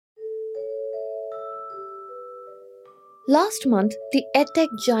Last month, the edtech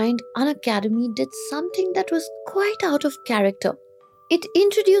giant Unacademy did something that was quite out of character. It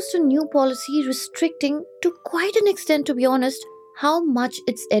introduced a new policy restricting, to quite an extent to be honest, how much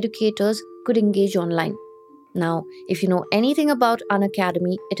its educators could engage online. Now, if you know anything about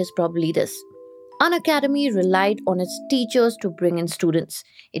Unacademy, it is probably this. Unacademy relied on its teachers to bring in students.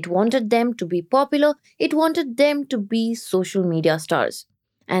 It wanted them to be popular, it wanted them to be social media stars.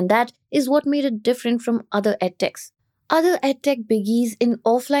 And that is what made it different from other edtechs. Other edtech biggies in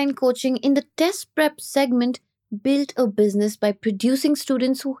offline coaching in the test prep segment built a business by producing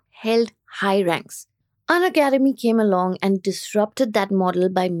students who held high ranks. Unacademy came along and disrupted that model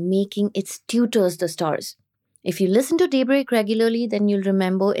by making its tutors the stars. If you listen to Daybreak regularly, then you'll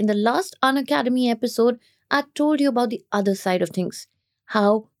remember in the last Unacademy episode, I told you about the other side of things.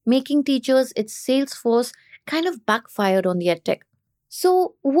 How making teachers its sales force kind of backfired on the edtech.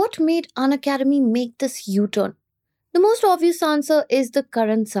 So, what made Unacademy make this U turn? The most obvious answer is the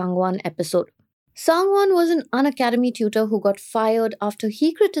current Sangwan episode. Sangwan was an Unacademy tutor who got fired after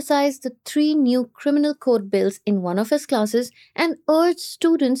he criticized the three new criminal code bills in one of his classes and urged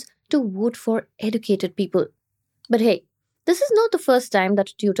students to vote for educated people. But hey, this is not the first time that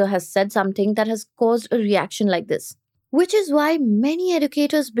a tutor has said something that has caused a reaction like this. Which is why many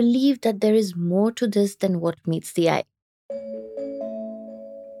educators believe that there is more to this than what meets the eye.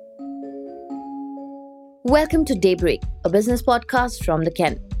 Welcome to Daybreak, a business podcast from the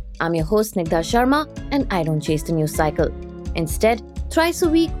Ken. I'm your host Nigdha Sharma and I don't chase the news cycle. Instead, thrice a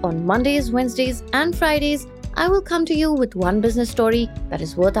week on Mondays, Wednesdays and Fridays, I will come to you with one business story that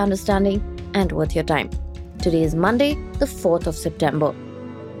is worth understanding and worth your time. Today is Monday, the 4th of September.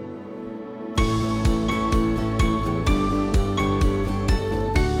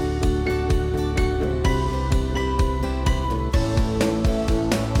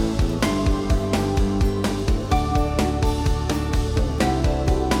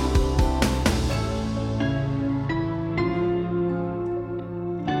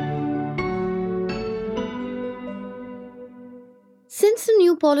 Since the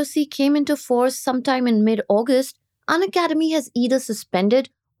new policy came into force sometime in mid-August, Unacademy has either suspended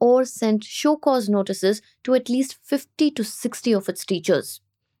or sent show cause notices to at least 50 to 60 of its teachers.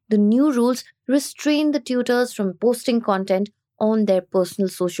 The new rules restrain the tutors from posting content on their personal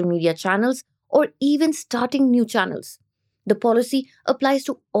social media channels or even starting new channels. The policy applies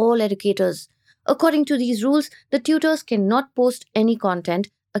to all educators. According to these rules, the tutors cannot post any content,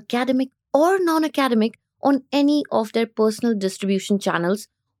 academic or non-academic, on any of their personal distribution channels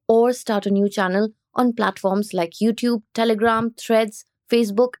or start a new channel on platforms like YouTube, Telegram, Threads,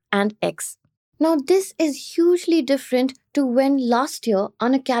 Facebook, and X. Now, this is hugely different to when last year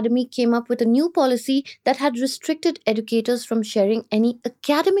Unacademy came up with a new policy that had restricted educators from sharing any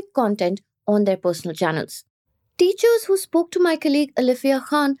academic content on their personal channels. Teachers who spoke to my colleague Alifia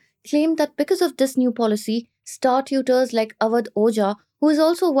Khan claimed that because of this new policy, star tutors like Awadh Oja, who is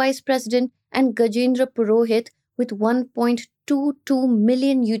also vice president, and Gajendra Purohit, with 1.22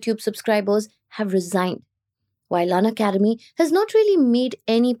 million YouTube subscribers, have resigned. While Unacademy has not really made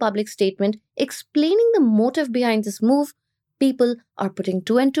any public statement explaining the motive behind this move, people are putting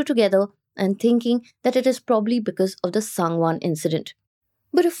two and two together and thinking that it is probably because of the Sangwan incident.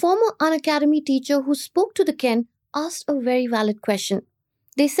 But a former Unacademy teacher who spoke to the Ken asked a very valid question.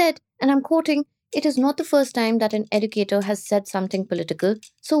 They said, and I'm quoting, "It is not the first time that an educator has said something political,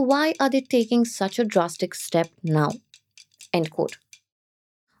 so why are they taking such a drastic step now?" End quote.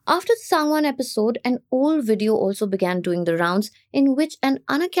 After the Sangwan episode, an old video also began doing the rounds in which an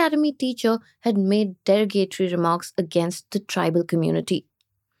Unacademy teacher had made derogatory remarks against the tribal community.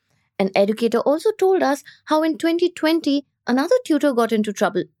 An educator also told us how in 2020, another tutor got into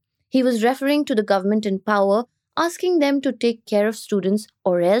trouble. He was referring to the government in power, asking them to take care of students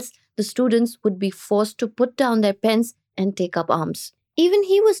or else the students would be forced to put down their pens and take up arms. Even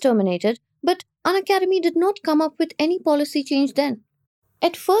he was terminated, but Unacademy did not come up with any policy change then.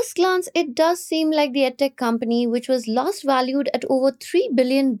 At first glance, it does seem like the edtech company, which was last valued at over $3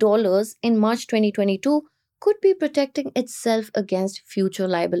 billion in March 2022, could be protecting itself against future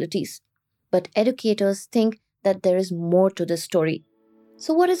liabilities. But educators think that there is more to this story.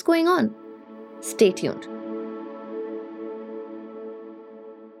 So what is going on? Stay tuned.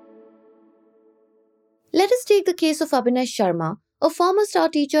 Let us take the case of Abhinay Sharma, a former star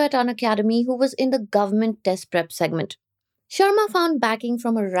teacher at Unacademy who was in the government test prep segment. Sharma found backing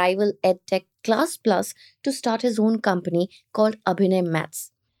from a rival edtech Class Plus to start his own company called Abhinay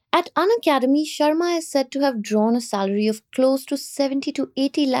Maths. At Unacademy, Sharma is said to have drawn a salary of close to 70 to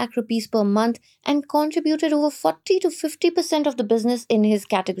 80 lakh rupees per month and contributed over 40 to 50% of the business in his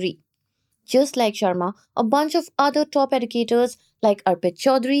category. Just like Sharma, a bunch of other top educators like Arpit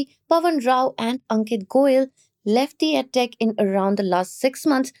Chaudhary, Pavan Rao, and Ankit Goyal left the edtech in around the last 6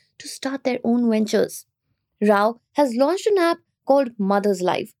 months to start their own ventures. Rao has launched an app called Mother's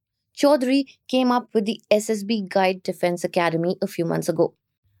Life. Chaudhary came up with the SSB Guide Defense Academy a few months ago.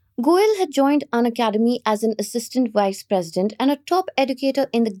 Goyal had joined Unacademy as an assistant vice president and a top educator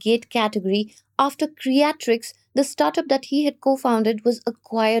in the GATE category after Creatrix, the startup that he had co founded, was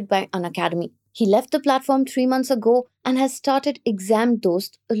acquired by Unacademy. He left the platform 3 months ago and has started Exam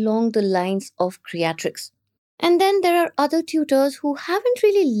Dost along the lines of Creatrix. And then there are other tutors who haven't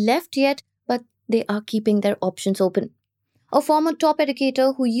really left yet, but they are keeping their options open. A former top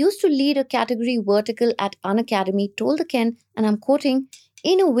educator who used to lead a category vertical at Unacademy told the Ken, and I'm quoting,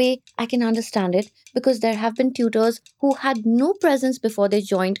 "In a way, I can understand it because there have been tutors who had no presence before they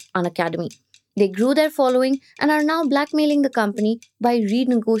joined Unacademy. They grew their following and are now blackmailing the company by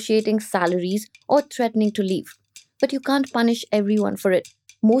renegotiating salaries or threatening to leave. But you can't punish everyone for it.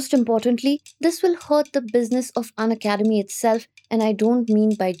 Most importantly, this will hurt the business of Unacademy itself, and I don't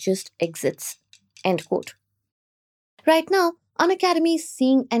mean by just exits." End quote. Right now, Unacademy is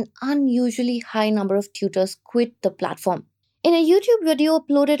seeing an unusually high number of tutors quit the platform. In a YouTube video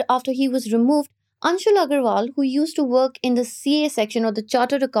uploaded after he was removed, Anshul Agarwal, who used to work in the CA section or the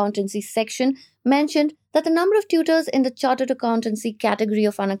Chartered Accountancy section, mentioned that the number of tutors in the Chartered Accountancy category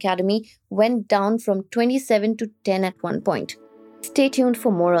of Unacademy went down from 27 to 10 at one point. Stay tuned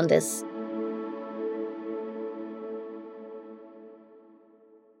for more on this.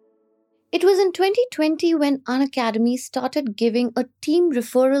 It was in 2020 when Unacademy started giving a team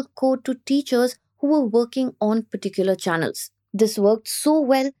referral code to teachers who were working on particular channels. This worked so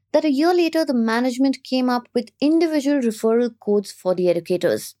well that a year later the management came up with individual referral codes for the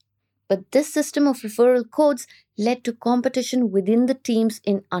educators. But this system of referral codes led to competition within the teams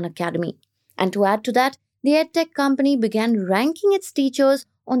in Unacademy. And to add to that, the edtech company began ranking its teachers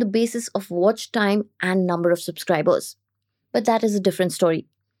on the basis of watch time and number of subscribers. But that is a different story.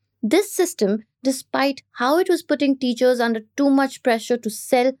 This system, despite how it was putting teachers under too much pressure to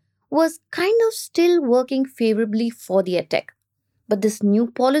sell, was kind of still working favorably for the edtech. But this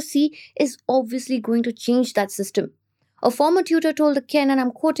new policy is obviously going to change that system. A former tutor told the Ken, and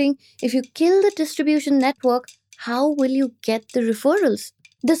I'm quoting, "If you kill the distribution network, how will you get the referrals?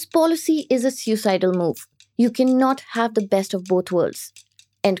 This policy is a suicidal move. You cannot have the best of both worlds."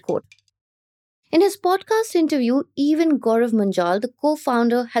 End quote. In his podcast interview, even Gaurav Manjal, the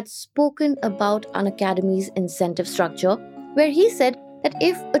co-founder, had spoken about Unacademy's incentive structure, where he said that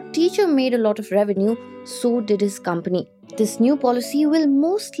if a teacher made a lot of revenue, so did his company. This new policy will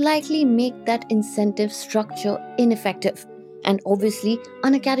most likely make that incentive structure ineffective. And obviously,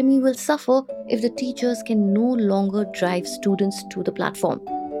 Unacademy will suffer if the teachers can no longer drive students to the platform.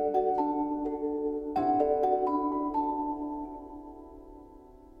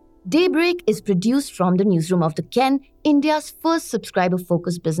 Daybreak is produced from the newsroom of the Ken, India's first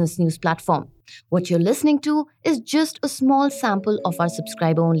subscriber-focused business news platform. What you're listening to is just a small sample of our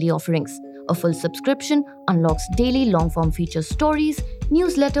subscriber-only offerings. A full subscription unlocks daily long-form feature stories,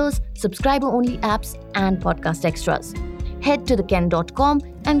 newsletters, subscriber-only apps, and podcast extras. Head to theken.com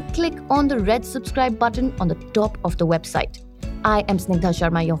and click on the red subscribe button on the top of the website. I am Snigdha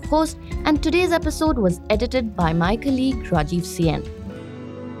Sharma, your host, and today's episode was edited by my colleague Rajiv CN.